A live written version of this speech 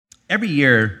every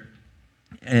year,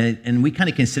 and we kind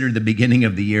of consider the beginning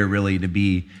of the year really to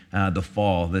be the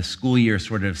fall. The school year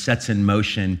sort of sets in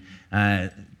motion.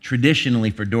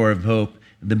 Traditionally for Door of Hope,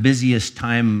 the busiest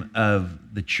time of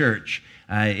the church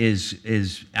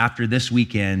is after this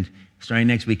weekend, starting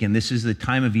next weekend. This is the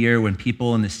time of year when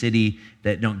people in the city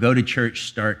that don't go to church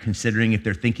start considering if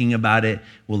they're thinking about it,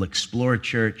 will explore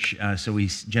church. So we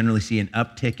generally see an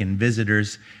uptick in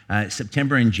visitors.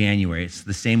 September and January, it's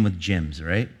the same with gyms,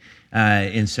 right?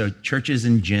 And so churches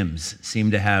and gyms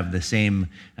seem to have the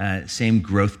same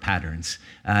growth patterns.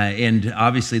 And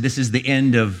obviously this is the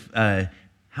end of,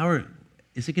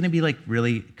 is it going to be like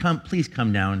really, please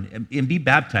come down and be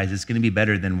baptized. It's going to be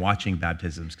better than watching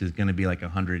baptisms because it's going to be like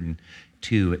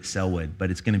 102 at Selwood, but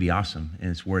it's going to be awesome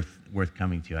and it's worth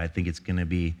coming to. I think it's going to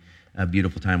be a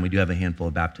beautiful time. We do have a handful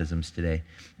of baptisms today.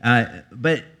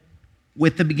 But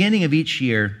with the beginning of each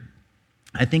year,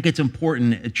 I think it's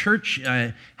important. A church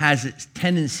has its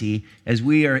tendency, as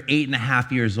we are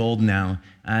 8.5 years old now,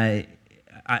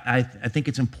 I think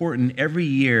it's important every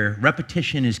year,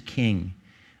 repetition is king.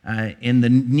 And the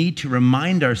need to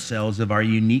remind ourselves of our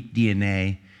unique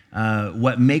DNA,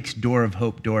 what makes Door of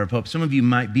Hope Door of Hope. Some of you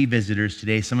might be visitors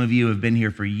today. Some of you have been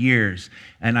here for years.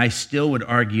 And I still would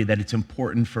argue that it's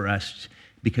important for us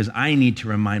because I need to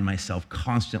remind myself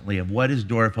constantly of what is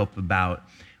Door of Hope about,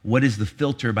 what is the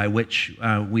filter by which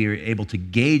we are able to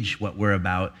gauge what we're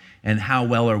about, and how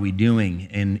well are we doing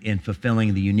in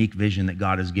fulfilling the unique vision that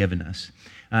God has given us.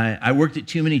 I worked at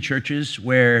too many churches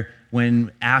where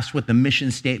when asked what the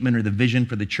mission statement or the vision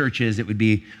for the church is, it would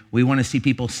be, we want to see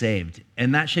people saved.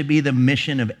 And that should be the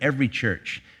mission of every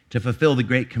church, to fulfill the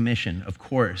Great Commission, of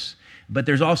course. But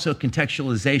there's also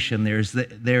contextualization.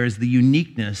 There's the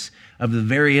uniqueness of the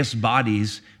various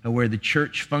bodies where the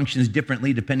church functions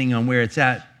differently depending on where it's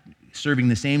at, serving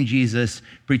the same Jesus,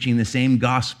 preaching the same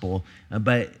gospel.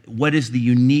 But what is the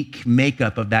unique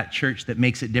makeup of that church that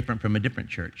makes it different from a different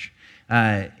church?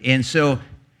 And so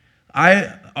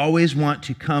I always want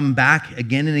to come back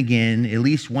again and again, at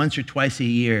least once or twice a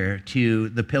year, to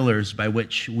the pillars by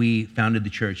which we founded the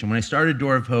church. And when I started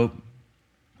Door of Hope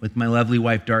with my lovely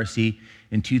wife, Darcy,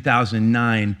 in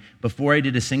 2009, before I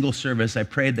did a single service, I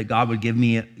prayed that God would give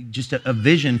me just a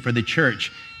vision for the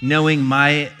church, knowing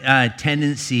my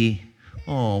tendency.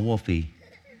 Oh, Wolfie.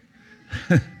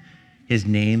 His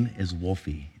name is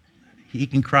Wolfie. He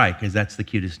can cry because that's the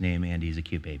cutest name. Andy's a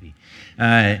cute baby.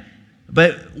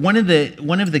 But one of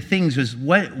the things was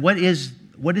what is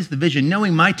the vision?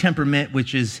 Knowing my temperament,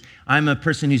 which is I'm a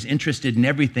person who's interested in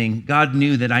everything, God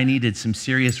knew that I needed some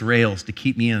serious rails to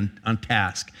keep me on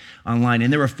task online.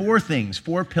 And there were four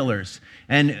pillars.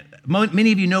 And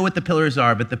many of you know what the pillars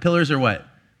are, but the pillars are what?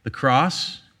 The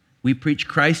cross. We preach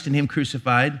Christ and Him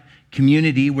crucified.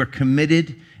 Community. We're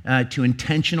committed to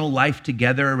intentional life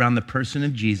together around the person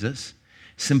of Jesus.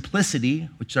 Simplicity,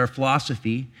 which is our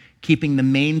philosophy, keeping the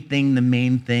main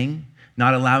thing,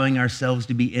 not allowing ourselves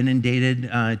to be inundated,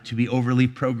 to be overly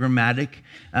programmatic,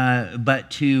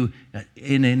 but to,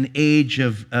 in an age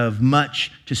of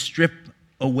much, to strip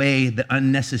away the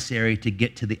unnecessary to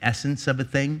get to the essence of a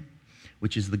thing,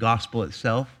 which is the gospel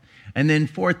itself. And then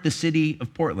fourth, the city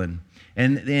of Portland.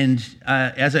 And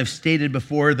as I've stated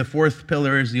before, the fourth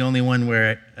pillar is the only one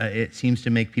where it seems to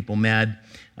make people mad.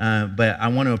 But I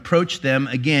want to approach them,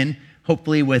 again,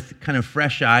 hopefully with kind of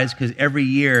fresh eyes, because every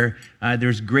year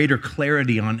there's greater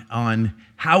clarity on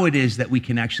how it is that we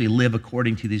can actually live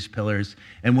according to these pillars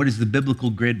and what is the biblical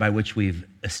grid by which we've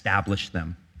established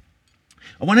them.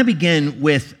 I want to begin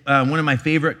with one of my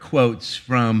favorite quotes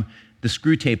from the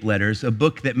Screwtape Letters, a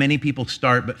book that many people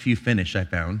start but few finish, I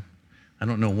found. I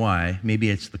don't know why. Maybe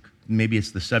it's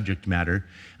the subject matter.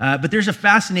 But there's a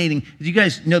fascinating, you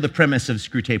guys know the premise of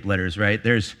Screwtape Letters, right?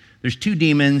 There's two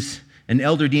demons, an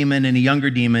elder demon and a younger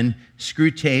demon.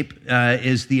 Screwtape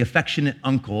is the affectionate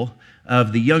uncle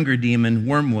of the younger demon,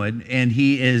 Wormwood, and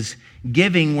he is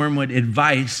giving Wormwood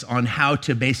advice on how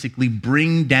to basically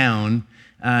bring down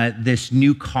this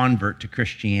new convert to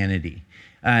Christianity.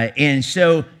 And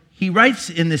so he writes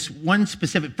in this one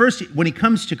specific, first, when he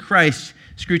comes to Christ,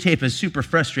 Screwtape is super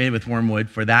frustrated with Wormwood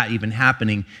for that even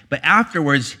happening. But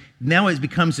afterwards, now it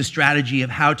becomes a strategy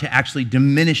of how to actually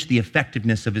diminish the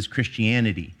effectiveness of his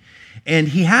Christianity. And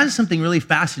he has something really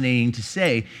fascinating to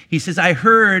say. He says, I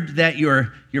heard that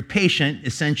your patient,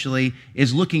 essentially,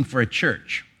 is looking for a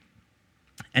church.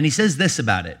 And he says this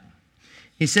about it.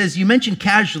 He says, you mentioned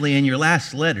casually in your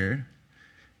last letter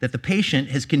that the patient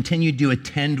has continued to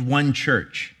attend one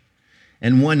church,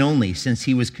 and one only since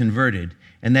he was converted,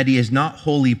 and that he is not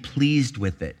wholly pleased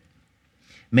with it.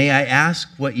 May I ask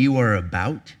what you are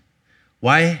about?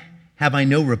 Why have I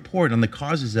no report on the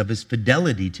causes of his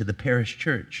fidelity to the parish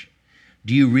church?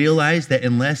 Do you realize that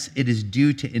unless it is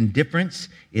due to indifference,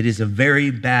 it is a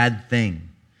very bad thing?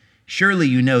 Surely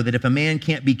you know that if a man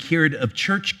can't be cured of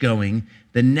church going,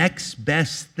 the next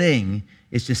best thing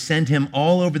is to send him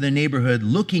all over the neighborhood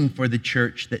looking for the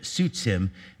church that suits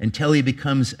him until he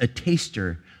becomes a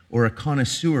taster or a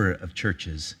connoisseur of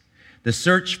churches. The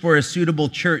search for a suitable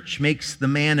church makes the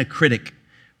man a critic,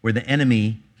 where the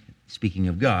enemy, speaking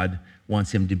of God,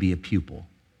 wants him to be a pupil.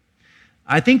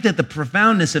 I think that the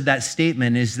profoundness of that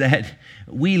statement is that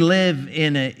we live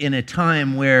in a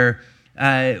time where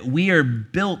we are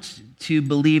built to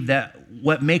believe that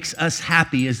what makes us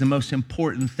happy is the most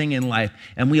important thing in life.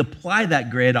 And we apply that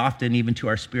grid often even to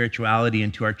our spirituality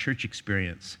and to our church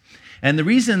experience. And the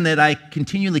reason that I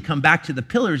continually come back to the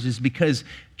pillars is because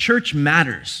church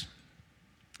matters.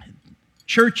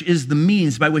 Church is the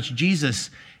means by which Jesus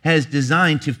has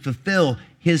designed to fulfill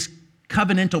his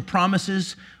covenantal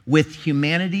promises with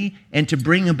humanity and to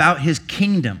bring about his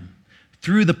kingdom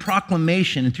through the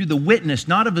proclamation and through the witness,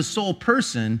 not of a sole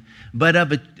person, but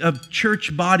of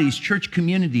church bodies, church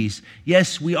communities.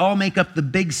 Yes, we all make up the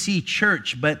Big C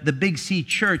church, but the Big C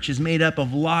church is made up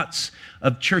of lots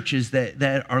of churches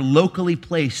that are locally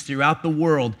placed throughout the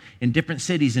world in different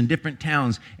cities and different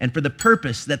towns, and for the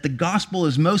purpose that the gospel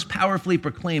is most powerfully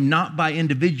proclaimed not by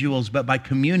individuals, but by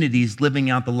communities living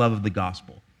out the love of the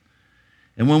gospel.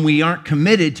 And when we aren't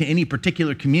committed to any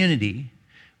particular community,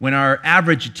 when our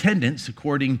average attendance,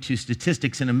 according to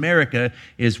statistics in America,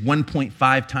 is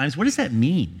 1.5 times. What does that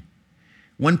mean?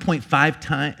 1.5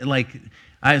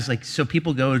 times, so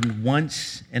people go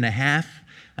once and a half.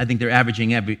 I think they're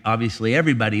averaging obviously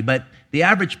everybody, but the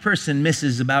average person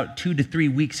misses about 2 to 3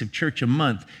 weeks of church a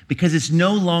month because it's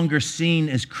no longer seen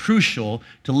as crucial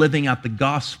to living out the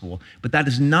gospel. But that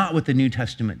is not what the New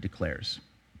Testament declares.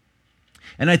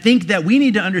 And I think that we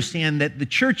need to understand that the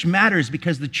church matters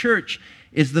because the church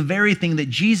is the very thing that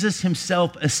Jesus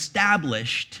himself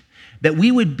established, that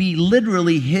we would be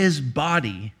literally his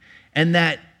body, and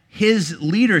that his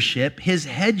leadership, his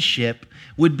headship,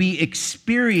 would be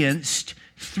experienced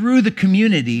through the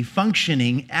community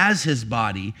functioning as his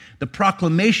body, the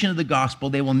proclamation of the gospel.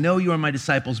 They will know you are my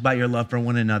disciples by your love for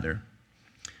one another.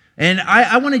 And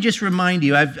I want to just remind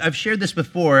you, I've shared this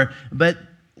before, but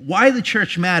why the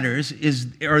church matters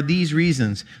are these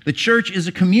reasons. The church is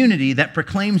a community that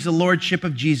proclaims the lordship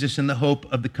of Jesus and the hope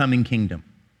of the coming kingdom.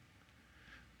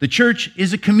 The church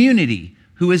is a community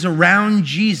who is around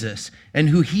Jesus and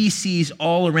who he sees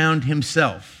all around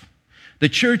himself. The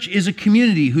church is a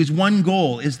community whose one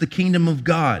goal is the kingdom of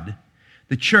God.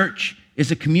 The church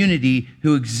is a community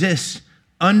who exists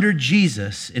under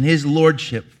Jesus and his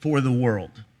lordship for the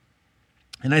world.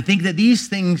 And I think that these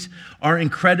things are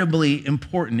incredibly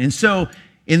important. And so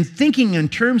in thinking in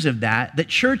terms of that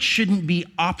church shouldn't be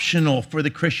optional for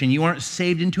the Christian. You aren't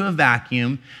saved into a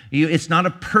vacuum. It's not a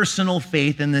personal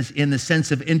faith in the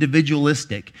sense of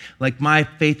individualistic, like my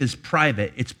faith is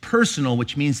private. It's personal,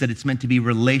 which means that it's meant to be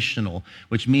relational,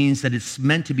 which means that it's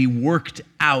meant to be worked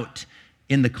out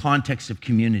in the context of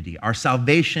community. Our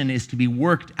salvation is to be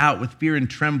worked out with fear and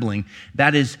trembling.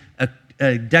 That is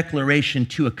a declaration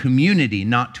to a community,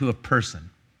 not to a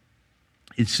person.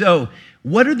 And so,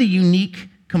 what are the unique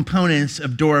components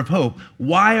of Door of Hope?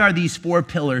 Why are these 4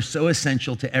 pillars so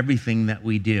essential to everything that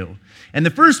we do? And the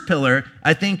first pillar,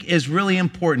 I think, is really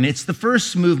important. It's the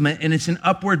first movement, and it's an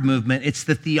upward movement. It's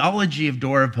the theology of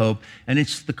Door of Hope, and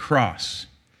it's the cross.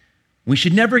 We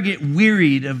should never get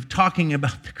wearied of talking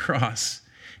about the cross.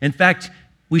 In fact,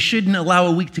 we shouldn't allow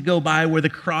a week to go by where the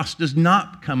cross does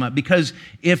not come up, because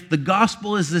if the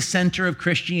gospel is the center of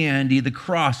Christianity, the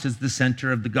cross is the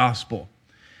center of the gospel.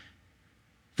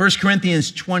 1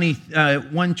 Corinthians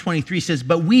 1:23 says,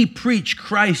 "But we preach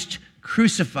Christ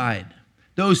crucified."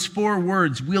 Those 4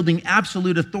 words wielding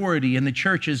absolute authority in the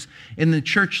churches, in the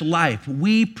church life.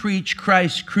 We preach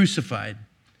Christ crucified.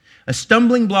 A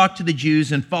stumbling block to the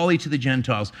Jews and folly to the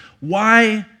Gentiles.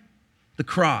 Why the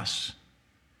cross?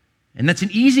 And that's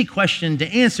an easy question to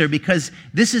answer because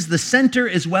this is the center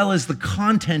as well as the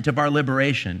content of our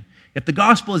liberation. If the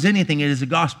gospel is anything, it is a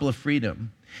gospel of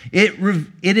freedom. It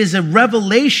is a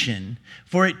revelation,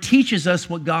 for it teaches us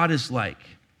what God is like.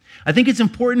 I think it's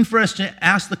important for us to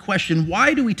ask the question,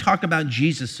 why do we talk about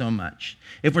Jesus so much?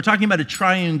 If we're talking about a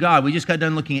triune God, we just got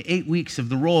done looking at 8 weeks of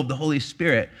the role of the Holy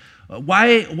Spirit.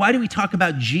 Why do we talk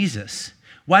about Jesus?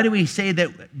 Why do we say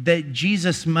that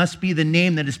Jesus must be the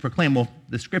name that is proclaimed? Well,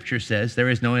 the scripture says there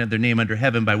is no other name under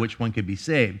heaven by which one could be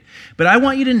saved. But I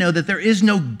want you to know that there is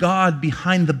no God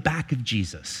behind the back of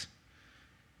Jesus,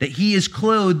 that he is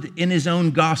clothed in his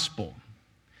own gospel,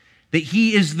 that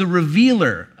he is the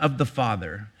revealer of the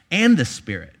Father and the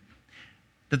Spirit,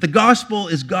 that the gospel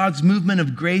is God's movement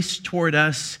of grace toward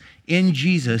us in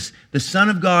Jesus. The Son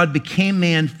of God became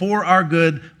man for our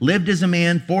good, lived as a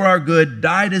man for our good,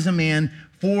 died as a man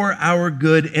for our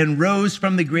good, and rose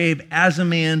from the grave as a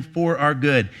man for our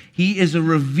good. He is a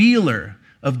revealer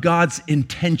of God's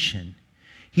intention.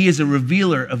 He is a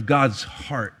revealer of God's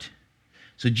heart.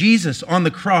 So Jesus on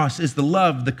the cross is the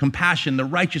love, the compassion, the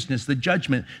righteousness, the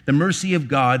judgment, the mercy of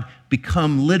God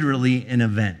become literally an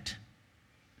event.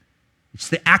 It's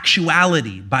the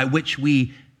actuality by which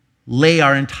we lay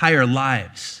our entire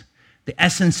lives. The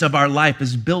essence of our life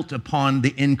is built upon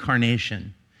the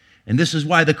incarnation. And this is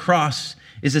why the cross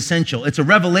is essential. It's a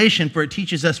revelation, for it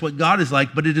teaches us what God is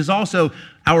like, but it is also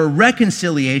our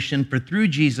reconciliation, for through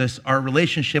Jesus, our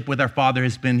relationship with our Father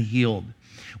has been healed.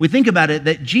 We think about it,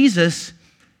 that Jesus,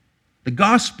 the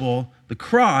gospel, the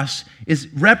cross,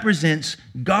 represents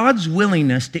God's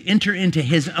willingness to enter into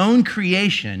his own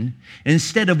creation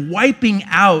instead of wiping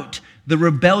out the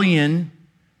rebellion,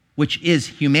 which is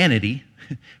humanity,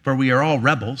 for we are all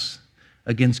rebels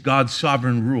against God's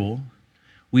sovereign rule.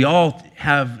 We all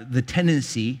have the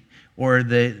tendency or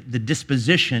the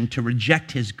disposition to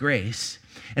reject his grace.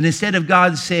 And instead of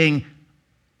God saying,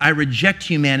 I reject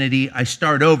humanity, I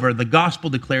start over, the gospel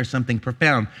declares something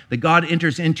profound, that God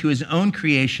enters into his own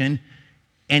creation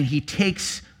and he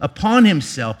takes upon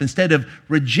himself, instead of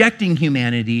rejecting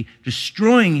humanity,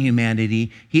 destroying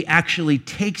humanity, he actually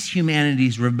takes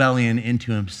humanity's rebellion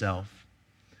into himself.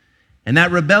 And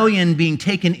that rebellion being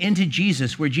taken into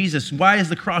Jesus, why is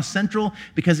the cross central?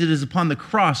 Because it is upon the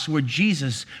cross where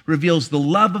Jesus reveals the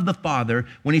love of the Father.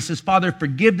 When he says, Father,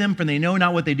 forgive them, for they know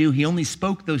not what they do, he only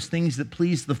spoke those things that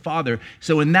pleased the Father.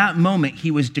 So in that moment,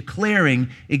 he was declaring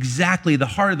exactly the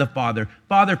heart of the Father.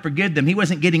 Father, forgive them. He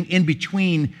wasn't getting in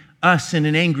between us and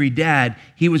an angry dad.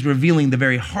 He was revealing the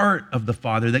very heart of the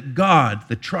Father, that God,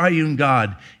 the triune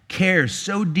God, cares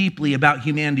so deeply about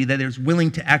humanity that it is willing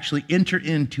to actually enter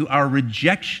into our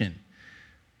rejection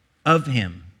of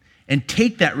him and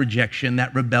take that rejection,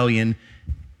 that rebellion,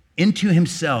 into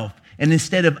himself. And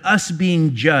instead of us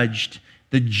being judged,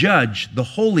 the judge, the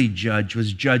holy judge,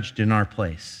 was judged in our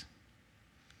place.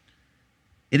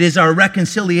 It is our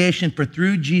reconciliation, for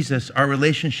through Jesus, our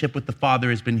relationship with the Father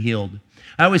has been healed.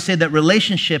 I always say that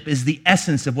relationship is the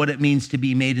essence of what it means to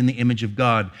be made in the image of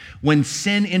God. When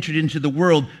sin entered into the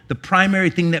world, the primary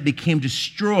thing that became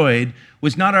destroyed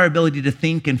was not our ability to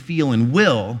think and feel and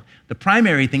will. The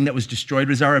primary thing that was destroyed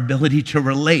was our ability to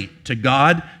relate to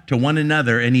God, to one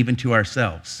another, and even to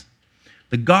ourselves.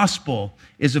 The gospel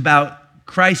is about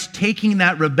Christ taking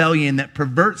that rebellion that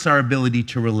perverts our ability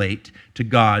to relate to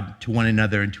God, to one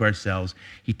another, and to ourselves.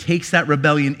 He takes that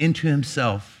rebellion into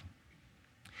himself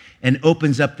and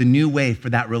opens up the new way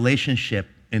for that relationship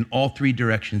in all three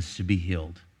directions to be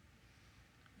healed.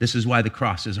 This is why the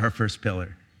cross is our first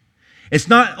pillar. It's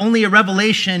not only a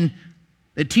revelation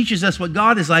that teaches us what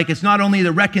God is like. It's not only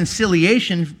the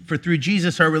reconciliation, for through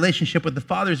Jesus our relationship with the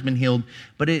Father has been healed,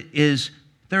 but it is,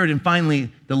 third and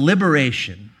finally, the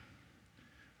liberation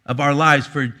of our lives.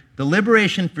 For the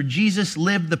liberation, for Jesus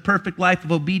lived the perfect life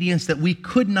of obedience that we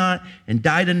could not, and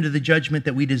died under the judgment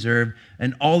that we deserve.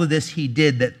 And all of this he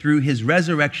did that through his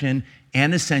resurrection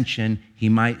and ascension, he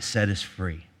might set us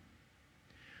free.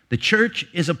 The church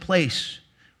is a place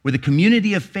where the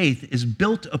community of faith is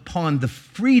built upon the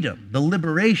freedom, the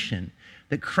liberation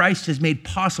that Christ has made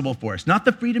possible for us. Not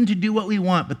the freedom to do what we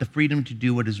want, but the freedom to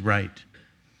do what is right.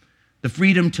 The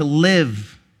freedom to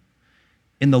live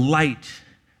in the light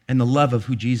and the love of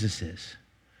who Jesus is,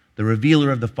 the revealer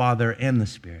of the Father and the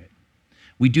Spirit.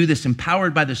 We do this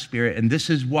empowered by the Spirit, and this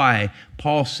is why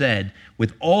Paul said,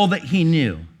 with all that he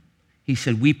knew, he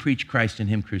said, we preach Christ and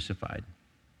him crucified.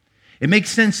 It makes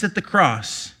sense that the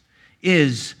cross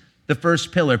is the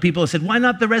first pillar. People have said, why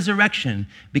not the resurrection?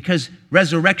 Because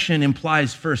resurrection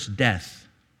implies first death.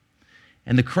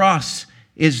 And the cross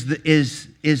is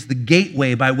the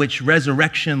gateway by which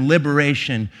resurrection,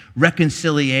 liberation,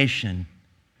 reconciliation,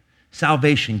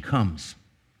 salvation comes.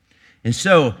 And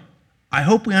so I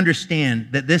hope we understand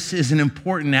that this is an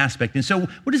important aspect. And so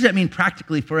what does that mean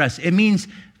practically for us? It means,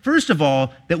 first of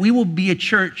all, that we will be a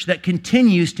church that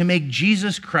continues to make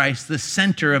Jesus Christ the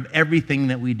center of everything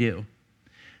that we do.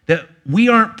 That we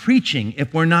aren't preaching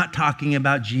if we're not talking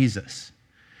about Jesus.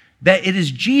 That it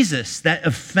is Jesus that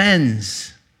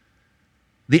offends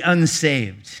the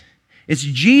unsaved. It's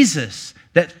Jesus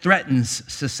that threatens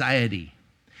society.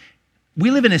 We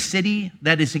live in a city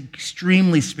that is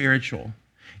extremely spiritual.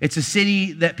 It's a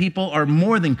city that people are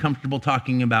more than comfortable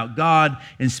talking about God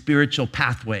and spiritual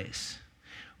pathways.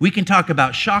 We can talk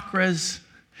about chakras.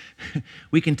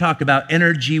 We can talk about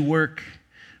energy work.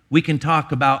 We can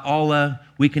talk about Allah.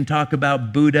 We can talk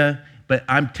about Buddha. But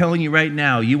I'm telling you right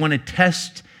now, you want to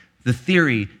test the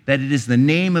theory that it is the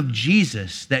name of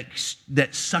Jesus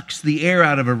that sucks the air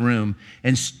out of a room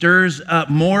and stirs up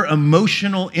more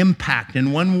emotional impact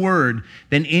in one word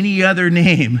than any other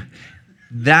name.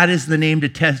 That is the name to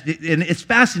test. And it's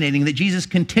fascinating that Jesus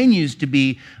continues to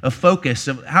be a focus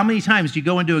of how many times do you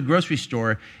go into a grocery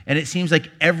store and it seems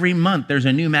like every month there's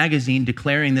a new magazine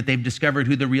declaring that they've discovered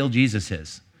who the real Jesus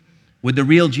is. Would the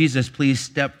real Jesus please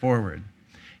step forward?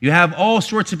 You have all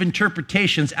sorts of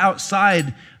interpretations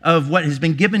outside of what has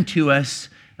been given to us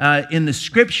in the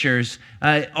scriptures,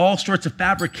 all sorts of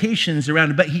fabrications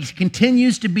around it, but he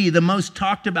continues to be the most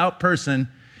talked about person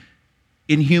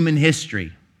in human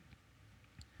history.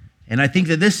 And I think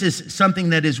that this is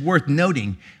something that is worth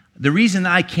noting. The reason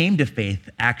I came to faith,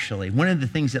 actually, one of the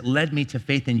things that led me to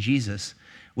faith in Jesus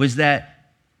was that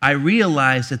I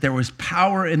realized that there was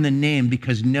power in the name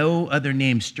because no other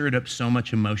name stirred up so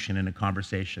much emotion in a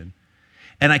conversation.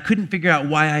 And I couldn't figure out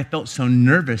why I felt so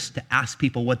nervous to ask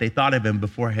people what they thought of him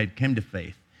before I had come to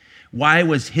faith. Why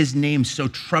was his name so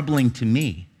troubling to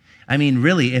me? I mean,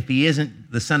 really, if he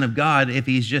isn't the Son of God, if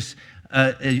he's just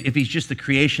the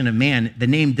creation of man, the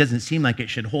name doesn't seem like it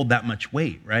should hold that much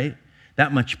weight, right?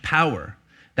 That much power,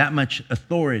 that much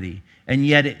authority. And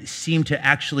yet it seemed to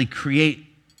actually create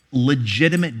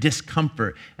legitimate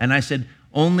discomfort. And I said,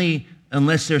 only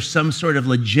unless there's some sort of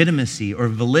legitimacy or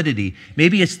validity.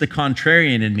 Maybe it's the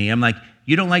contrarian in me. I'm like,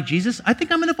 you don't like Jesus? I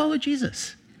think I'm going to follow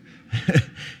Jesus.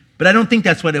 But I don't think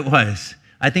that's what it was.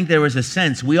 I think there was a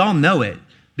sense, we all know it,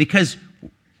 because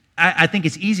I think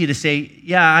it's easy to say,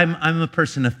 yeah, I'm a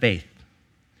person of faith,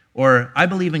 or I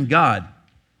believe in God.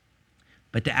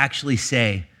 But to actually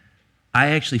say, I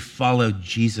actually follow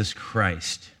Jesus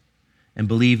Christ and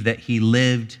believe that he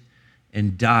lived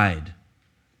and died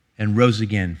and rose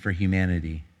again for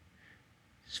humanity.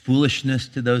 It's foolishness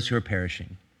to those who are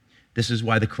perishing. This is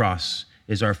why the cross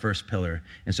is our first pillar.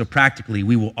 And so practically,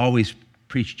 we will always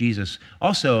preach Jesus.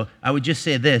 Also, I would just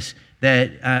say this,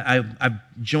 that I've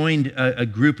joined a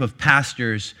group of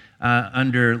pastors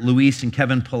under Luis and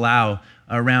Kevin Palau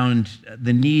around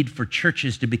the need for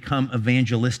churches to become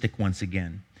evangelistic once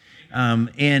again.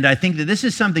 And I think that this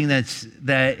is something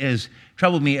that has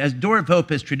troubled me. As Door of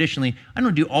Hope has traditionally, I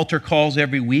don't do altar calls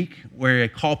every week where I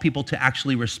call people to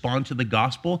actually respond to the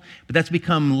gospel, but that's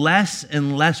become less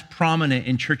and less prominent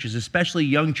in churches, especially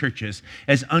young churches,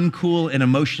 as uncool and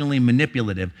emotionally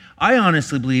manipulative. I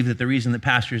honestly believe that the reason that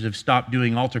pastors have stopped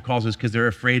doing altar calls is because they're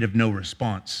afraid of no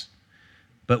response.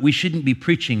 But we shouldn't be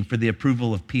preaching for the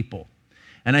approval of people.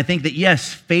 And I think that,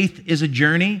 yes, faith is a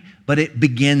journey, but it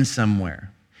begins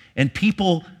somewhere. And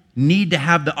people need to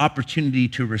have the opportunity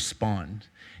to respond.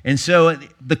 And so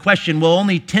the question, well,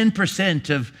 only 10%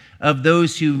 of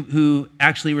those who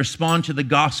actually respond to the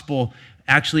gospel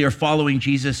actually are following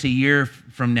Jesus a year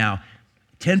from now.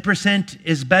 10%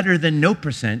 is better than no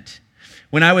percent.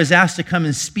 When I was asked to come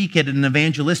and speak at an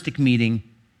evangelistic meeting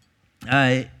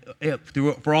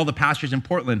for all the pastors in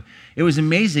Portland, it was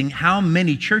amazing how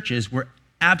many churches were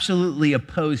absolutely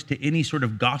opposed to any sort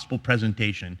of gospel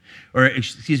presentation, or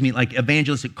like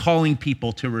evangelistic, calling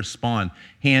people to respond,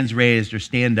 hands raised or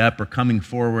stand up or coming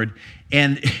forward.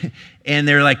 And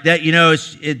they're like that,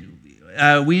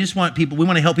 we just want people, we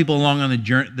want to help people along on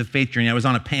the faith journey. I was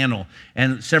on a panel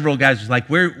and several guys was like,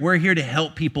 we're here to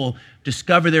help people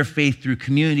discover their faith through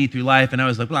community, through life. And I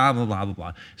was like, blah, blah, blah, blah,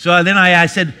 blah. So then I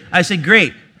said,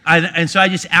 great. And so I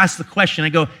just asked the question, I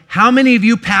go, how many of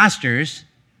you pastors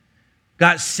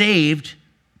got saved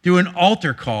through an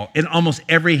altar call? And almost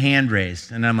every hand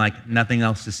raised. And I'm like, nothing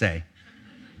else to say,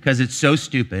 because it's so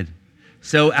stupid,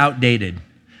 so outdated,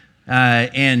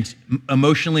 and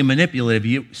emotionally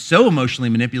manipulative. So emotionally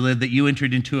manipulative that you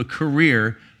entered into a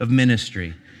career of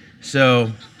ministry.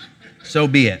 So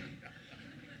be it.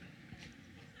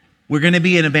 We're going to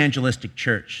be an evangelistic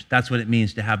church. That's what it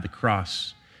means to have the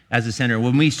cross as a center.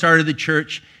 When we started the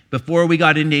church, before we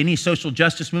got into any social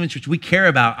justice movements, which we care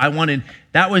about,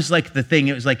 that was like the thing.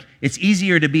 It was like, it's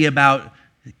easier to be about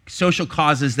social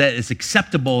causes that is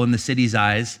acceptable in the city's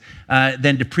eyes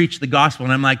than to preach the gospel.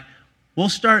 And I'm like, we'll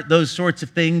start those sorts of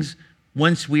things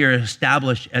once we are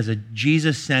established as a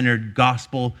Jesus-centered,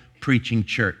 gospel-preaching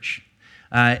church.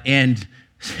 And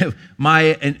so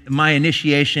my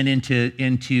initiation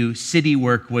into city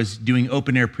work was doing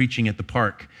open-air preaching at the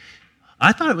park.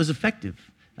 I thought it was effective.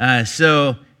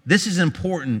 So this is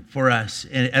important for us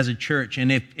as a church.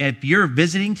 And if you're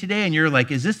visiting today and you're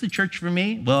like, is this the church for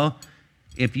me? Well,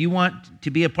 if you want to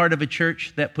be a part of a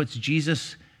church that puts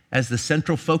Jesus as the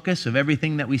central focus of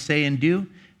everything that we say and do,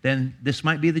 then this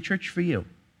might be the church for you.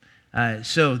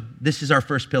 So this is our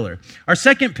first pillar. Our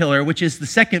second pillar, which is the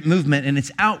second movement, and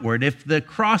it's outward. If the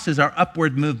cross is our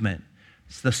upward movement,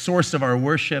 it's the source of our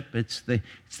worship, it's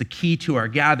the key to our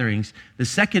gatherings. The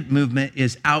second movement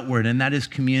is outward, and that is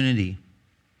community.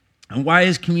 And why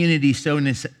is community so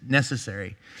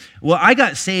necessary? Well, I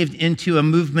got saved into a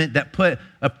movement that put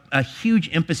a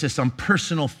huge emphasis on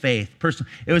personal faith.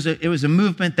 It was a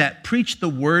movement that preached the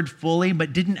word fully,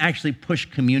 but didn't actually push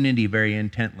community very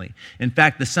intently. In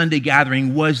fact, the Sunday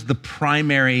gathering was the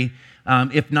primary,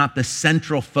 if not the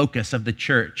central focus of the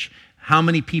church. How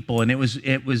many people? And it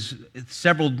was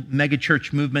several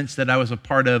megachurch movements that I was a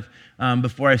part of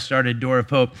before I started Door of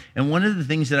Hope. And one of the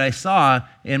things that I saw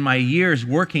in my years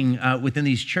working within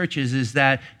these churches is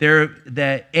that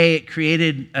it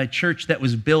created a church that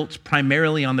was built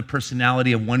primarily on the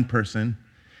personality of one person.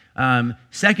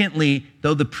 Secondly,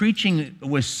 though the preaching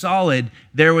was solid,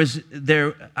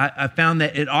 I found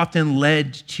that it often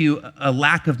led to a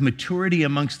lack of maturity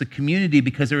amongst the community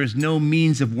because there was no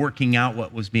means of working out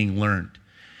what was being learned.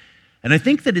 And I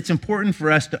think that it's important for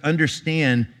us to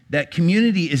understand that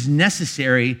community is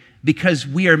necessary because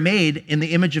we are made in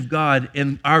the image of God,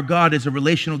 and our God is a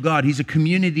relational God. He's a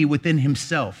community within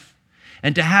himself.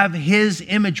 And to have his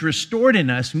image restored in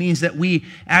us means that we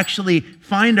actually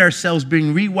find ourselves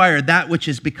being rewired. That which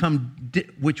was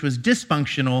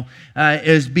dysfunctional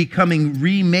is becoming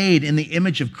remade in the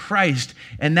image of Christ.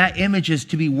 And that image is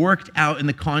to be worked out in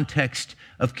the context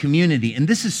of community. And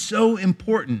this is so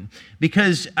important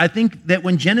because I think that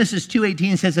when Genesis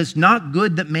 2:18 says it's not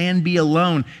good that man be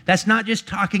alone, that's not just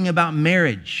talking about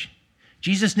marriage.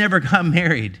 Jesus never got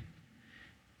married,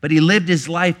 but he lived his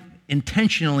life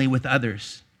intentionally with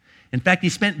others. In fact, he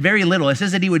spent very little. It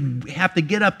says that he would have to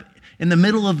get up in the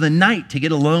middle of the night to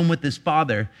get alone with his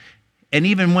father. And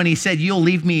even when he said, you all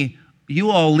leave me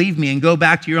and go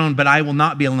back to your own, but I will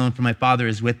not be alone, for my Father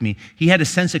is with me. He had a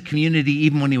sense of community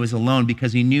even when he was alone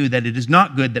because he knew that it is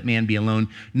not good that man be alone,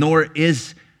 nor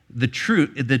is the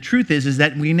truth. The truth is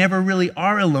that we never really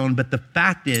are alone, but the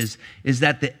fact is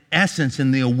that the essence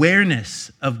and the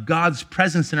awareness of God's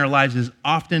presence in our lives is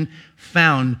often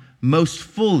found most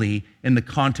fully in the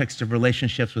context of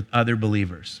relationships with other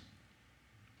believers.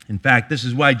 In fact, this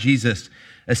is why Jesus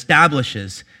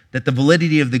establishes that the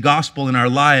validity of the gospel in our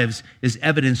lives is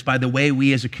evidenced by the way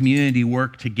we as a community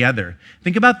work together.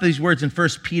 Think about these words in 1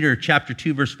 Peter chapter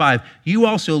 2, verse 5. You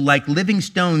also, like living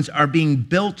stones, are being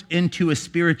built into a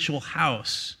spiritual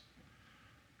house.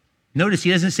 Notice he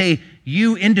doesn't say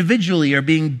you individually are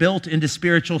being built into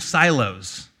spiritual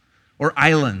silos or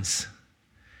islands.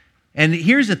 And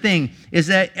here's the thing, is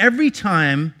that every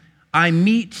time I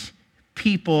meet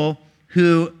people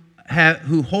who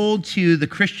hold to the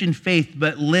Christian faith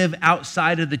but live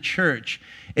outside of the church,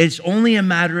 it's only a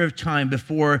matter of time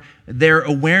before their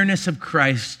awareness of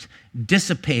Christ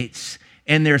dissipates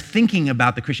and they're thinking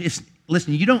about the Christian.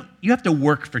 Listen, you have to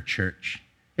work for church.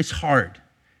 It's hard.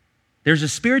 There's a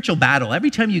spiritual battle. Every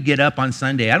time you get up on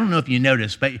Sunday, I don't know if you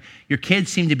noticed, but your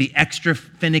kids seem to be extra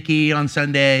finicky on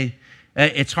Sunday.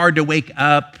 It's hard to wake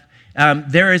up.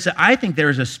 I think there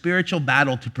is a spiritual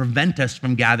battle to prevent us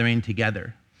from gathering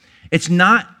together. It's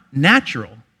not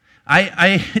natural.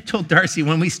 I told Darcy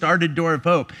when we started Door of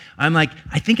Hope, I'm like,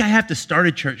 I think I have to start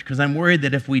a church because I'm worried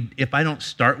that if I don't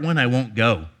start one, I won't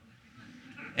go.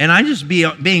 And I just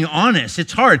being honest,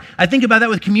 it's hard. I think about that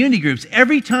with community groups.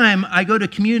 Every time I go to a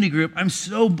community group, I'm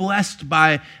so blessed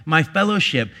by my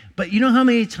fellowship. But you know how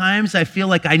many times I feel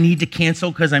like I need to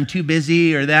cancel because I'm too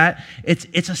busy or that?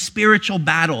 It's a spiritual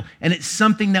battle, and it's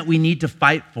something that we need to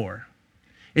fight for.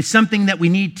 It's something that we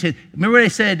need to, remember what I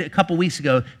said a couple weeks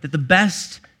ago, that the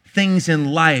best things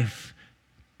in life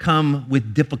come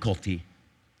with difficulty.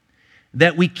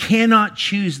 That we cannot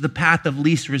choose the path of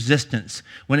least resistance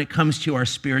when it comes to our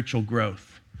spiritual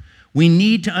growth. We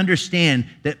need to understand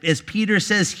that, as Peter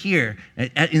says here,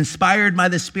 inspired by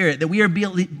the Spirit, that we are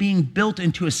being built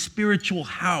into a spiritual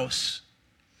house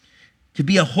to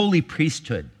be a holy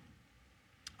priesthood,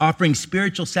 offering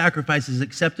spiritual sacrifices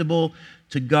acceptable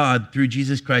to God through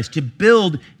Jesus Christ. To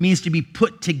build means to be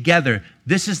put together.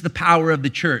 This is the power of the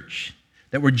church,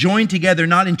 that we're joined together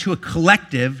not into a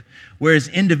collective, whereas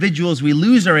individuals, we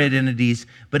lose our identities,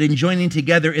 but in joining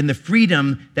together in the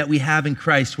freedom that we have in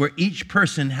Christ, where each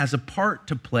person has a part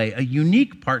to play, a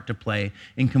unique part to play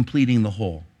in completing the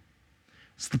whole.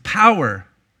 It's the power.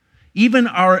 Even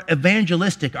our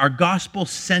evangelistic, our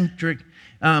gospel-centric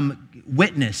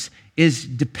witness is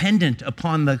dependent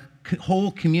upon the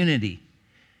whole community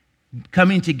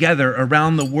coming together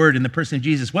around the word and the person of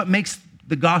Jesus. What makes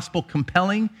the gospel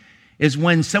compelling is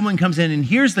when someone comes in and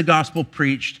hears the gospel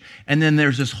preached, and then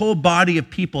there's this whole body of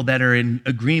people that are in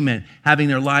agreement, having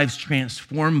their lives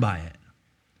transformed by it.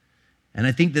 And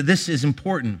I think that this is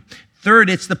important. Third,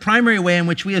 it's the primary way in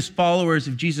which we as followers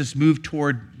of Jesus move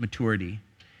toward maturity.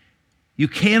 You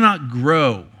cannot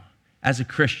grow as a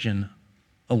Christian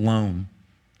alone.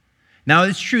 Now,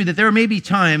 it's true that there may be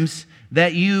times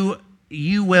that you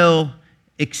will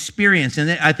experience, and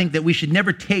I think that we should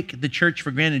never take the church for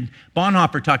granted.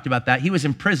 Bonhoeffer talked about that. He was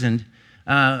imprisoned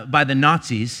by the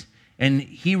Nazis, and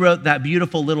he wrote that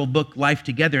beautiful little book, Life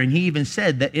Together, and he even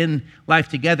said that in Life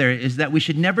Together is that we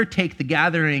should never take the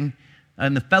gathering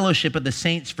and the fellowship of the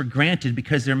saints for granted,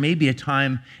 because there may be a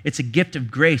time, it's a gift of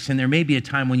grace, and there may be a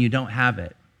time when you don't have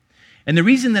it. And the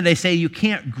reason that I say you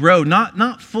can't grow,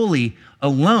 not fully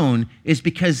alone, is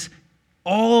because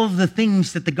all of the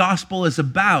things that the gospel is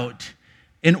about,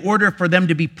 in order for them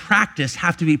to be practiced,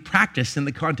 have to be practiced in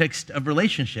the context of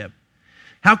relationship.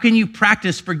 How can you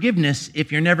practice forgiveness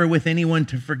if you're never with anyone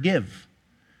to forgive?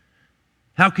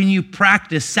 How can you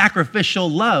practice sacrificial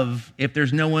love if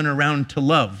there's no one around to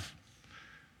love?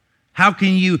 How can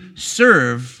you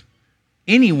serve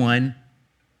anyone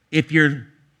if you're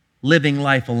living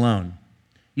life alone?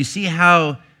 You see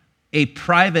how a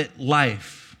private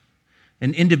life,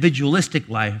 an individualistic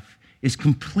life, is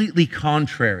completely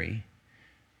contrary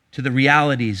to the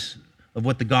realities of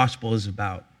what the gospel is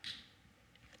about.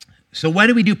 So what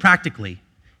do we do practically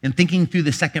in thinking through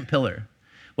the second pillar?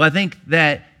 Well, I think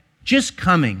that just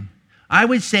coming, I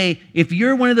would say if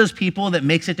you're one of those people that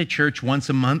makes it to church once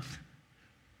a month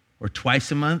or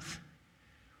twice a month,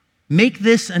 make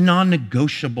this a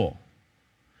non-negotiable.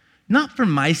 Not for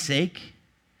my sake,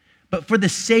 but for the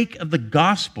sake of the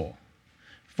gospel,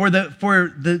 for the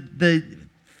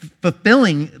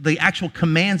fulfilling the actual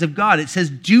commands of God. It says,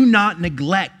 do not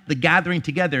neglect the gathering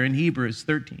together in Hebrews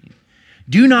 13.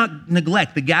 Do not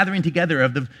neglect the gathering together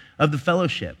of the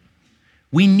fellowship.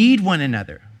 We need one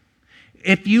another.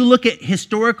 If you look at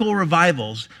historical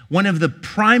revivals, one of the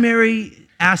primary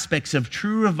aspects of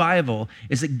true revival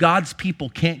is that God's people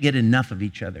can't get enough of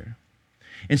each other.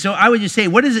 And so I would just say,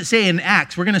 what does it say in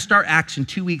Acts? We're going to start Acts in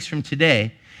 2 weeks from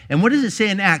today. And what does it say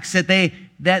in Acts? That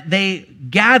they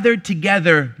gathered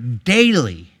together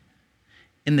daily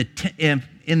in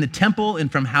the temple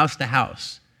and from house to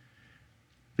house.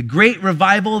 The great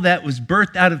revival that was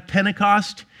birthed out of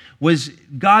Pentecost was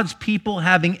God's people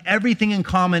having everything in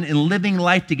common and living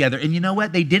life together. And you know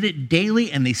what? They did it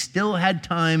daily, and they still had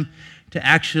time to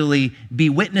actually be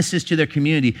witnesses to their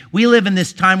community. We live in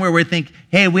this time where we think,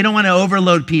 hey, we don't want to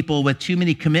overload people with too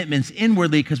many commitments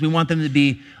inwardly because we want them to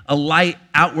be a light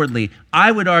outwardly.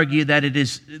 I would argue that it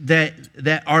is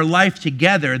that our life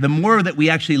together, the more that we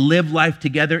actually live life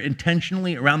together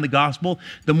intentionally around the gospel,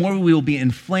 the more we will be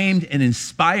inflamed and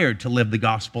inspired to live the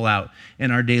gospel out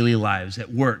in our daily lives,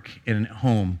 at work and at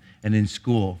home and in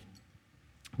school,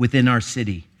 within our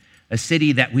city. A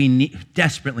city that we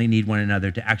desperately need one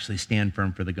another to actually stand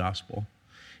firm for the gospel.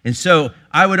 And so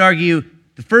I would argue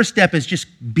the first step is just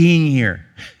being here.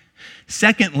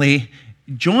 Secondly,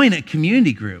 join a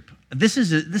community group. This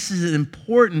is an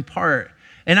important part.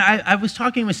 And I was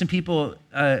talking with some people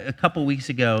a couple weeks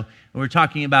ago, and we were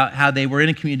talking about how they were in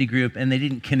a community group and they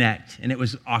didn't connect, and it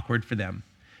was awkward for them.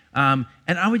 And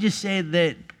I would just say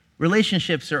that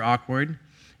relationships are awkward,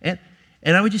 and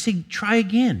I would just say, try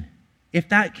again. If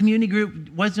that community group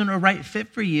wasn't a right fit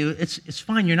for you, it's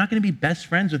fine. You're not going to be best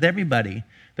friends with everybody.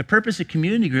 The purpose of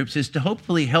community groups is to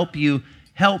hopefully help.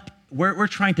 We're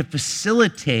trying to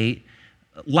facilitate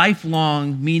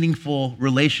lifelong, meaningful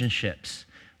relationships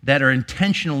that are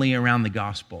intentionally around the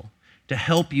gospel to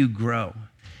help you grow.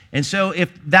 And so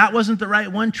if that wasn't the right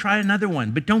one, try another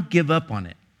one, but don't give up on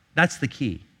it. That's the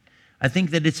key. I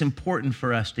think that it's important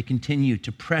for us to continue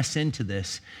to press into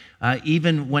this,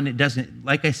 even when it doesn't.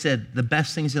 Like I said, the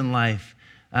best things in life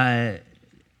are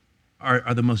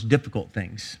the most difficult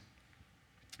things.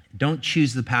 Don't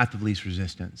choose the path of least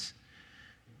resistance.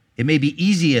 It may be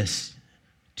easiest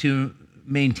to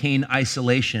maintain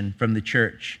isolation from the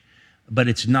church, but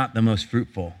it's not the most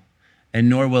fruitful, and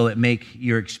nor will it make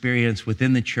your experience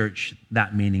within the church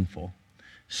that meaningful.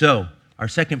 So, our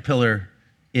second pillar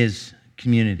is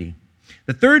community.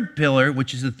 The third pillar,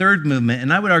 which is the third movement,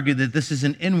 and I would argue that this is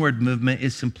an inward movement,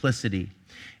 is simplicity.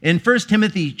 In 1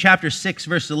 Timothy chapter 6,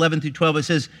 verse 11 through 12, it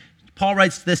says, Paul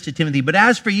writes this to Timothy, but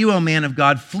as for you, O man of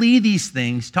God, flee these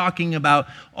things, talking about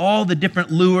all the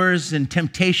different lures and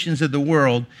temptations of the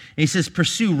world. And he says,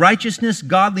 pursue righteousness,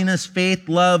 godliness, faith,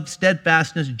 love,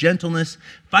 steadfastness, gentleness,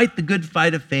 fight the good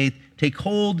fight of faith, take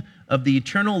hold of the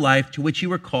eternal life to which you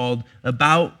were called,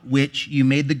 about which you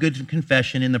made the good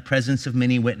confession in the presence of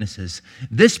many witnesses.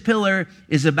 This pillar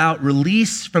is about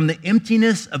release from the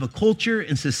emptiness of a culture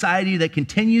and society that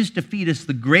continues to feed us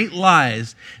the great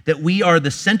lies that we are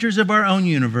the centers of our own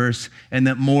universe and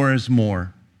that more is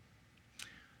more.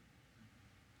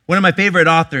 One of my favorite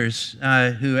authors,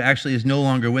 who actually is no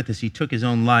longer with us, he took his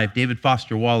own life, David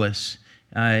Foster Wallace.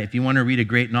 If you want to read a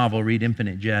great novel, read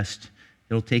Infinite Jest.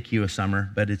 It'll take you a summer,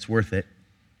 but it's worth it.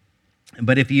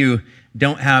 But if you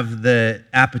don't have the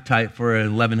appetite for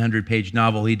an 1,100-page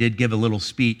novel, he did give a little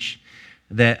speech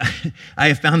that I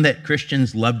have found that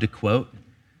Christians love to quote.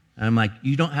 I'm like,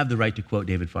 you don't have the right to quote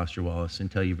David Foster Wallace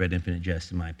until you've read Infinite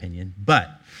Jest, in my opinion. But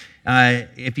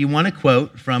if you want to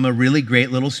quote from a really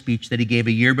great little speech that he gave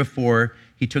a year before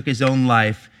he took his own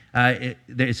life,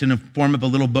 it's in the form of a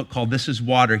little book called This Is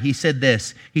Water. He said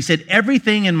this. He said,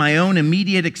 everything in my own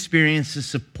immediate experiences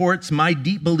supports my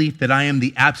deep belief that I am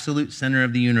the absolute center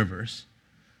of the universe.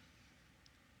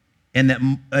 And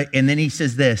then he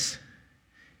says this,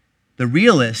 the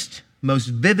realist, most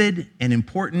vivid and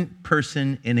important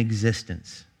person in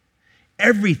existence.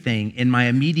 Everything in my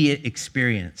immediate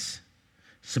experience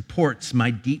supports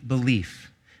my deep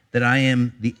belief that I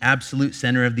am the absolute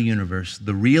center of the universe,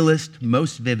 the realist,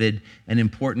 most vivid, and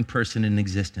important person in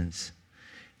existence.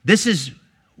 This is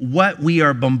what we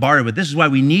are bombarded with. This is why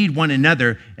we need one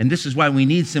another, and this is why we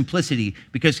need simplicity,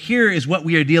 because here is what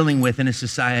we are dealing with in a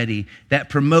society that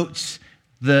promotes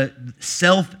the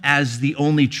self as the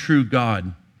only true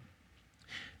God.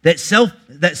 That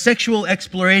sexual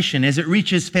exploration, as it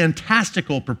reaches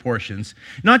fantastical proportions,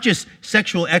 not just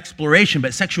sexual exploration,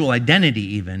 but sexual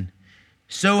identity even,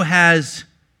 so has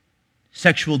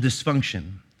sexual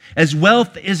dysfunction. As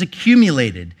wealth is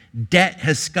accumulated, debt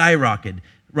has skyrocketed.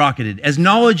 As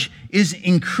knowledge is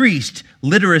increased,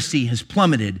 literacy has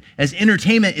plummeted. As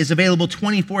entertainment is available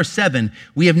 24/7,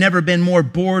 we have never been more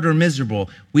bored or miserable.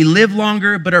 We live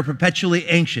longer, but are perpetually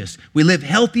anxious. We live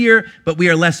healthier, but we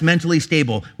are less mentally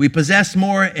stable. We possess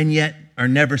more, and yet are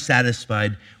never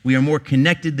satisfied. We are more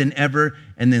connected than ever,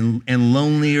 and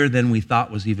lonelier than we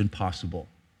thought was even possible.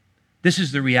 This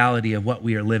is the reality of what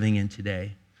we are living in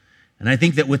today. And I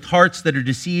think that with hearts that are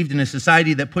deceived in a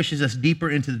society that pushes us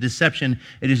deeper into the deception,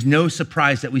 it is no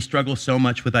surprise that we struggle so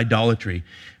much with idolatry.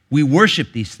 We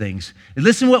worship these things. And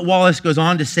listen to what Wallace goes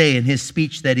on to say in his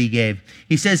speech that he gave.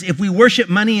 He says, if we worship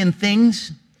money and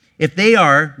things, if they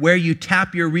are where you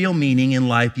tap your real meaning in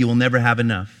life, you will never have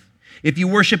enough. If you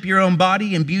worship your own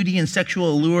body and beauty and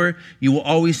sexual allure, you will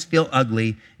always feel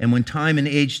ugly. And when time and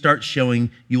age start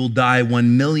showing, you will die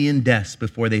 1 million deaths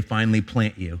before they finally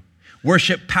plant you.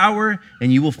 Worship power,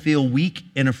 and you will feel weak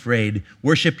and afraid.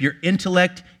 Worship your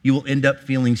intellect, you will end up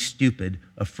feeling stupid,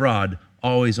 a fraud,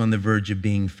 always on the verge of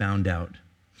being found out.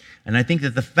 And I think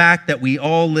that the fact that we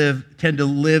all tend to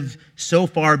live so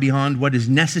far beyond what is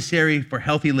necessary for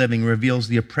healthy living reveals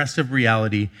the oppressive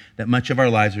reality that much of our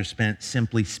lives are spent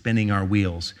simply spinning our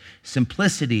wheels.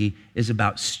 Simplicity is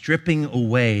about stripping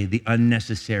away the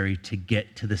unnecessary to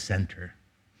get to the center.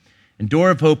 And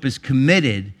Door of Hope is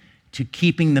committed to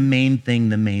keeping the main thing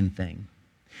the main thing.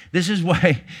 This is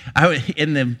why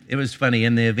it was funny,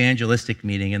 in the evangelistic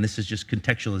meeting, and this is just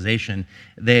contextualization,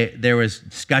 there was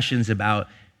discussions about,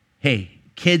 hey,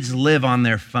 kids live on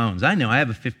their phones. I know, I have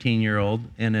a 15-year-old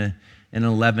and an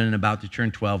 11 about to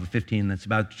turn 12, a 15 that's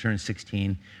about to turn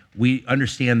 16. We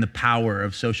understand the power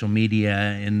of social media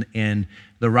and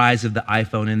the rise of the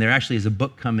iPhone, and there actually is a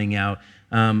book coming out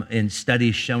and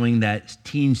studies showing that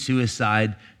teen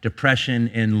suicide, depression,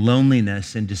 and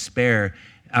loneliness and despair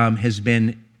has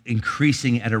been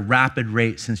increasing at a rapid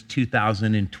rate since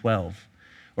 2012,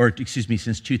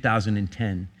 since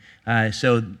 2010.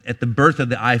 So at the birth of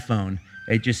the iPhone,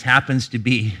 it just happens to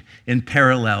be in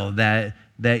parallel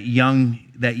that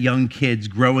young kids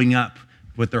growing up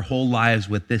with their whole lives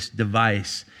with this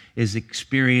device is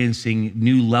experiencing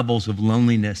new levels of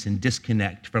loneliness and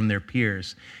disconnect from their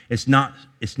peers. It's not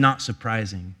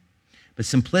surprising. But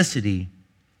simplicity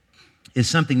is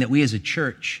something that we as a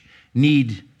church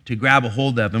need to grab a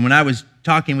hold of. And when I was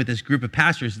talking with this group of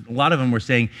pastors, a lot of them were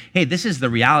saying, hey, this is the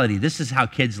reality. This is how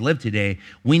kids live today.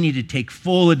 We need to take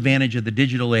full advantage of the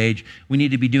digital age. We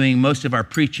need to be doing most of our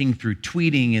preaching through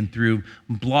tweeting and through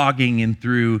blogging and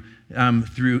through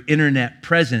internet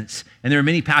presence. And there were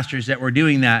many pastors that were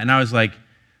doing that. And I was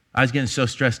getting so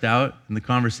stressed out in the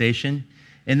conversation.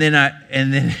 And then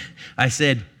I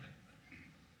said,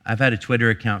 I've had a Twitter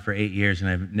account for 8 years, and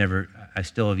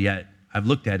I've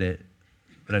looked at it,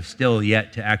 but I've still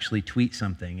yet to actually tweet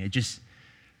something. It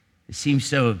seems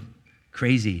so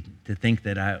crazy to think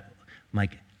that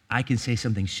I can say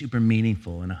something super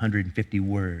meaningful in 150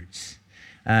 words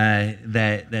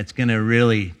that's going to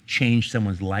really change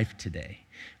someone's life today.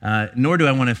 Nor do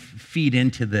I want to feed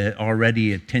into the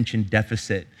already attention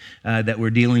deficit that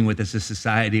we're dealing with as a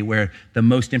society, where the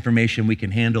most information we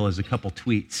can handle is a couple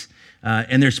tweets.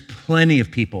 And there's plenty of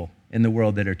people in the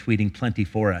world that are tweeting plenty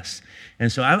for us.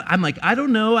 And so I'm like, I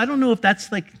don't know if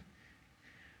that's like,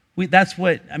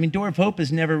 Door of Hope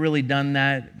has never really done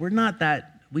that. We're not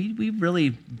that, we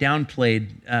really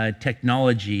downplayed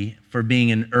technology for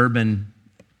being an urban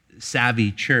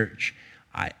savvy church.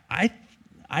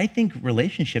 I think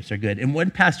relationships are good. And one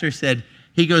pastor said,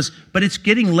 he goes, but it's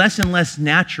getting less and less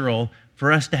natural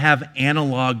for us to have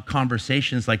analog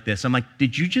conversations like this. I'm like,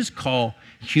 did you just call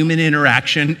human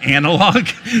interaction analog?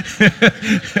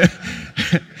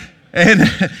 And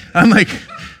I'm like,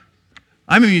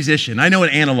 I'm a musician. I know what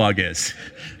analog is.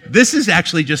 This is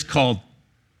actually just called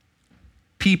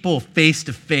people face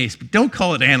to face, but don't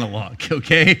call it analog,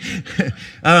 okay?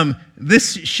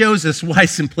 This shows us why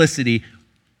simplicity.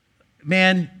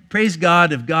 Man, praise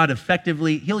God, if God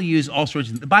effectively, he'll use all sorts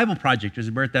of, the Bible Project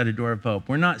was birthed out of Door of Hope.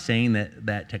 We're not saying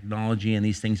that technology and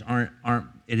these things aren't,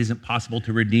 it isn't possible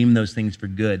to redeem those things for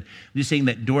good. I'm just saying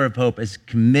that Door of Hope is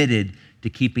committed to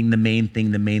keeping the main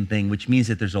thing, which means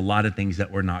that there's a lot of things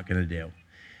that we're not going to do,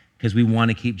 because we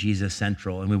want to keep Jesus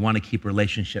central and we want to keep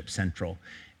relationships central.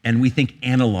 And we think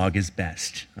analog is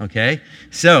best, okay?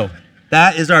 So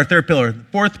that is our third pillar.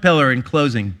 Fourth pillar in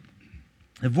closing.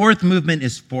 The fourth movement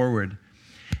is forward.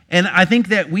 And I think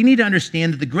that we need to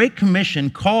understand that the Great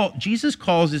Commission Jesus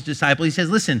calls his disciples. He says,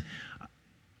 listen,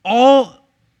 all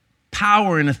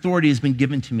power and authority has been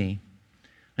given to me.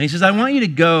 And he says, I want you to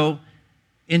go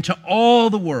into all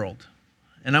the world,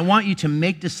 and I want you to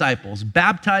make disciples,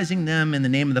 baptizing them in the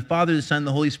name of the Father, the Son, and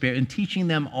the Holy Spirit, and teaching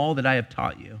them all that I have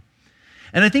taught you.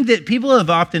 And I think that people have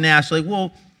often asked, like,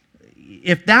 well,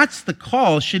 if that's the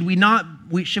call, should we not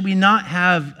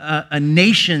have a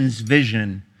nation's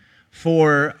vision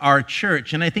for our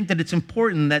church? And I think that it's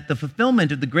important that the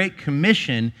fulfillment of the Great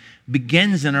Commission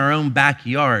begins in our own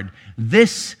backyard.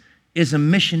 This is a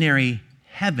missionary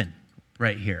heaven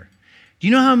right here. Do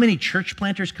you know how many church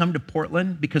planters come to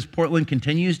Portland because Portland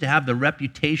continues to have the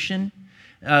reputation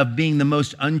of being the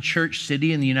most unchurched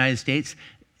city in the United States?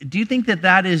 Do you think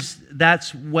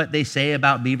that's what they say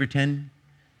about Beaverton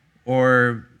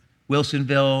or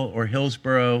Wilsonville or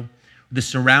Hillsborough, the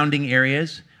surrounding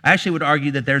areas? I actually would argue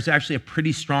that there's actually a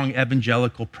pretty strong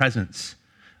evangelical presence,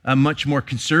 a much more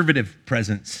conservative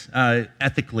presence,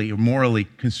 ethically or morally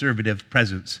conservative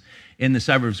presence in the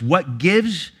suburbs. What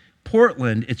gives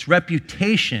Portland its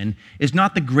reputation is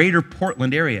not the greater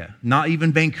Portland area, not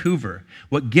even Vancouver.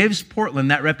 What gives Portland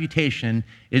that reputation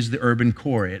is the urban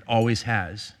core. It always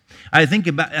has. I think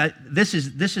about this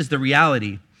is the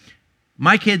reality.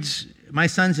 My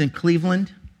son's in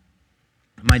Cleveland.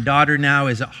 My daughter now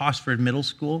is at Hosford Middle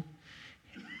School.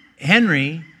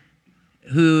 Henry,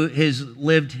 who has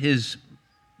lived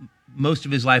most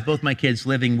of his life, both my kids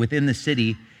living within the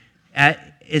city,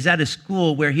 is at a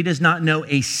school where he does not know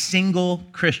a single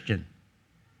Christian.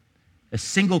 A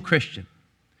single Christian.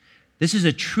 This is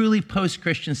a truly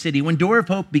post-Christian city. When Door of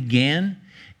Hope began,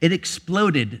 it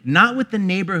exploded, not with the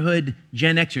neighborhood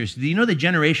Gen Xers. Do you know the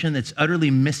generation that's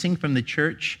utterly missing from the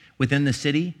church within the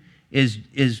city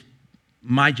is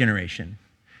my generation?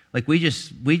 Like we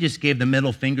just gave the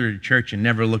middle finger to church and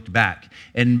never looked back.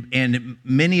 And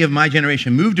many of my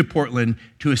generation moved to Portland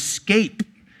to escape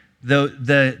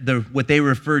the what they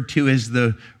referred to as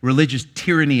the religious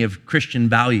tyranny of Christian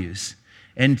values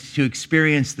and to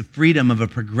experience the freedom of a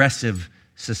progressive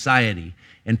society.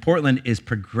 And Portland is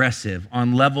progressive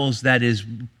on levels that is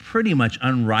pretty much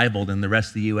unrivaled in the rest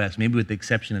of the U.S., maybe with the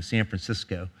exception of San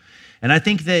Francisco. And I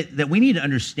think that we need to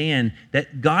understand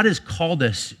that God has called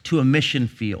us to a mission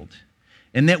field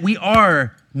and that we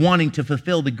are wanting to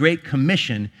fulfill the Great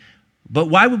Commission. But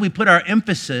why would we put our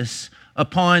emphasis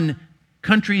upon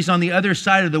countries on the other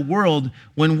side of the world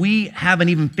when we haven't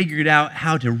even figured out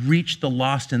how to reach the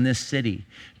lost in this city?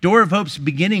 Door of Hope's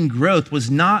beginning growth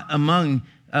was not among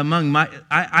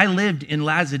I lived in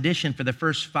Laz Addition for the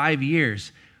first 5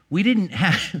 years. We didn't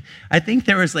have, I think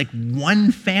there was like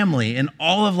one family in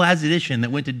all of Laz Addition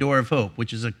that went to Door of Hope,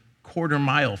 which is a quarter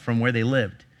mile from where they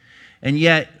lived. And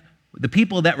yet the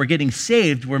people that were getting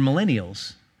saved were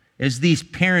millennials. It was these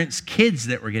parents' kids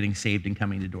that were getting saved and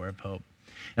coming to Door of Hope.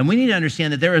 And we need to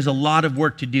understand that there is a lot of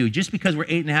work to do. Just because we're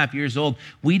 8.5 years old,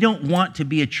 we don't want to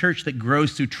be a church that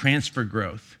grows through transfer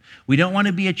growth. We don't want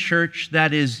to be a church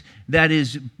that is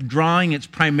drawing its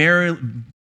primary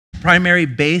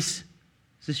base.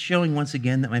 Is this showing once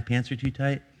again that my pants are too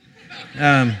tight?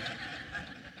 Jeez.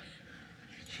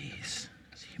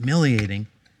 Humiliating.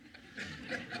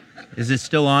 Is it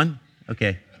still on?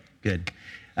 Okay, good.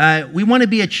 We want to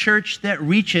be a church that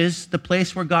reaches the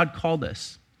place where God called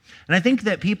us. And I think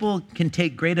that people can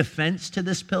take great offense to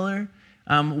this pillar.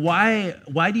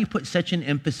 Why do you put such an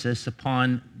emphasis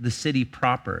upon the city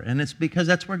proper? And it's because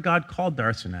that's where God called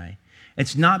Darcy and I.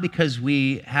 It's not because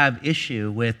we have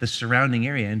issue with the surrounding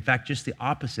area. In fact, just the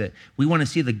opposite. We want to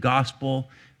see the gospel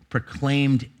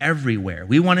proclaimed everywhere.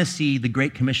 We want to see the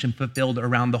Great Commission fulfilled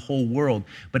around the whole world,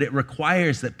 but it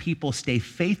requires that people stay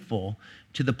faithful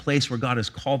to the place where God has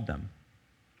called them.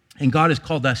 And God has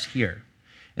called us here.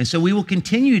 And so we will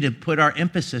continue to put our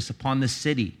emphasis upon the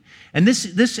city. And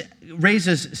this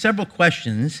raises several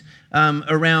questions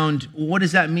around what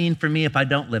does that mean for me if I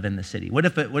don't live in the city?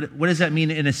 What does that mean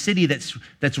in a city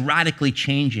that's radically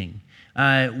changing?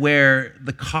 Where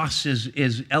the cost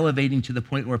is elevating to the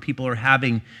point where people are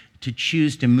having to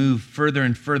choose to move further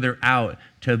and further out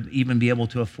to even be able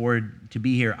to afford to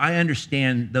be here. I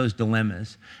understand those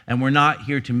dilemmas, and we're not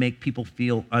here to make people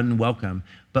feel unwelcome,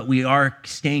 but we are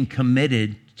staying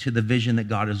committed to the vision that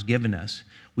God has given us.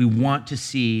 We want to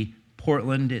see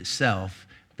Portland itself,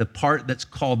 the part that's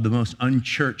called the most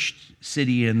unchurched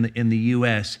city in the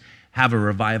U.S., have a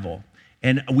revival.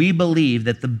 And we believe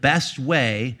that the best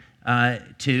way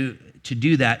to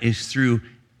do that is through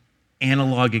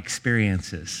analog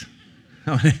experiences.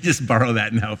 I want to just borrow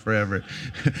that now forever.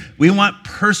 We want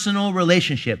personal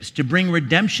relationships. To bring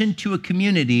redemption to a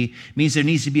community means there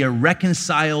needs to be a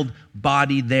reconciled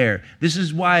body there. This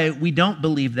is why we don't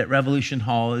believe that Revolution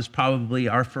Hall is probably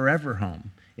our forever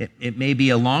home. It may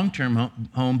be a long-term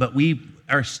home, but we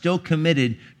are still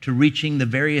committed to reaching the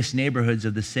various neighborhoods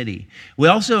of the city. We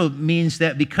also means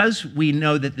that because we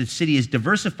know that the city is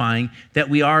diversifying, that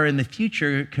we are in the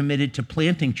future committed to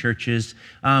planting churches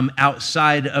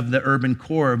outside of the urban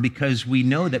core, because we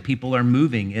know that people are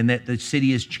moving and that the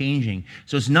city is changing.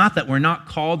 So it's not that we're not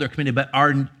called or committed, but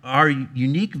our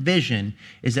unique vision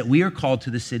is that we are called to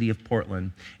the city of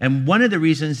Portland. And one of the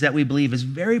reasons that we believe is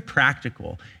very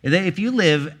practical. That if you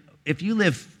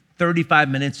live 35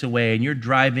 minutes away and you're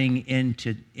driving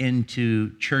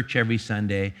into church every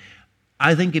Sunday,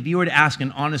 I think if you were to ask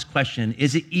an honest question,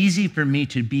 is it easy for me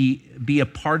to be a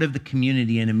part of the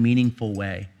community in a meaningful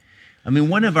way? I mean,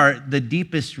 one of the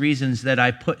deepest reasons that I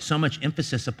put so much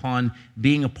emphasis upon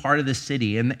being a part of the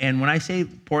city, and when I say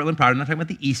Portland proper, I'm not talking about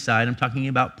the east side, I'm talking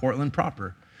about Portland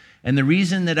proper. And the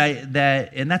reason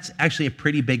and that's actually a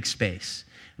pretty big space.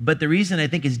 But the reason I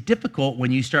think is difficult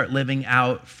when you start living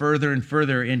out further and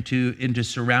further into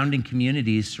surrounding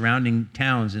communities, surrounding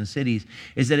towns and cities,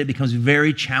 is that it becomes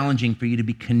very challenging for you to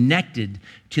be connected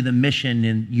to the mission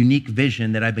and unique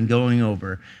vision that I've been going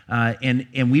over.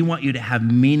 And we want you to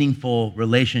have meaningful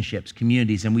relationships,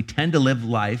 communities, and we tend to live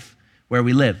life where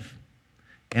we live.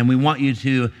 And we want you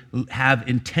to have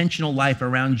intentional life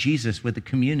around Jesus with the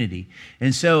community.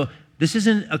 And so this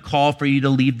isn't a call for you to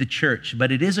leave the church,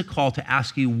 but it is a call to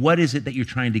ask you, what is it that you're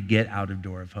trying to get out of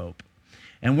Door of Hope?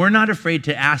 And we're not afraid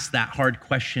to ask that hard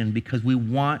question because we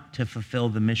want to fulfill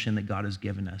the mission that God has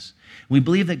given us. We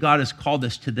believe that God has called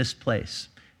us to this place.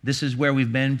 This is where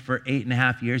we've been for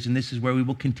 8.5 years, and this is where we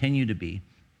will continue to be.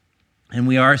 And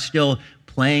we are still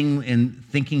playing and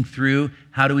thinking through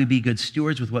how do we be good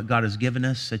stewards with what God has given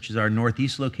us, such as our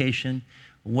Northeast location.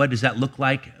 What does that look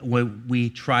like? When we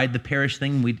tried the parish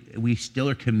thing, we still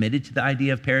are committed to the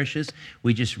idea of parishes.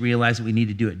 We just realized that we need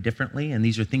to do it differently, and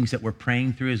these are things that we're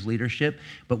praying through as leadership.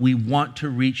 But we want to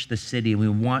reach the city, and we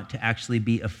want to actually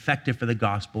be effective for the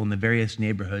gospel in the various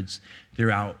neighborhoods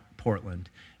throughout Portland.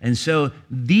 And so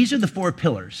these are the 4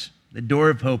 pillars that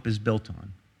Door of Hope is built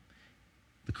on.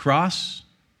 The cross,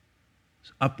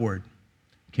 upward.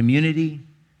 Community,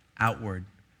 outward.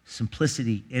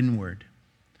 Simplicity, inward.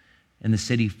 And the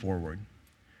city forward.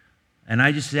 And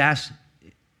I just ask,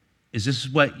 is this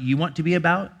what you want to be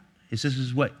about? Is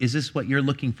this what you're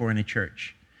looking for in a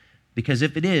church? Because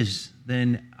if it is,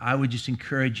 then I would just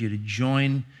encourage you to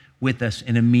join with us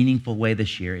in a meaningful way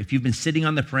this year. If you've been sitting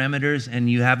on the perimeters and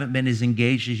you haven't been as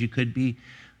engaged as you could be,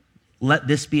 let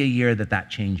this be a year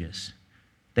that changes.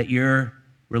 That your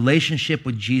relationship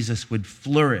with Jesus would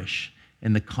flourish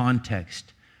in the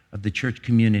context of the church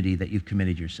community that you've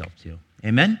committed yourself to.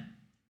 Amen?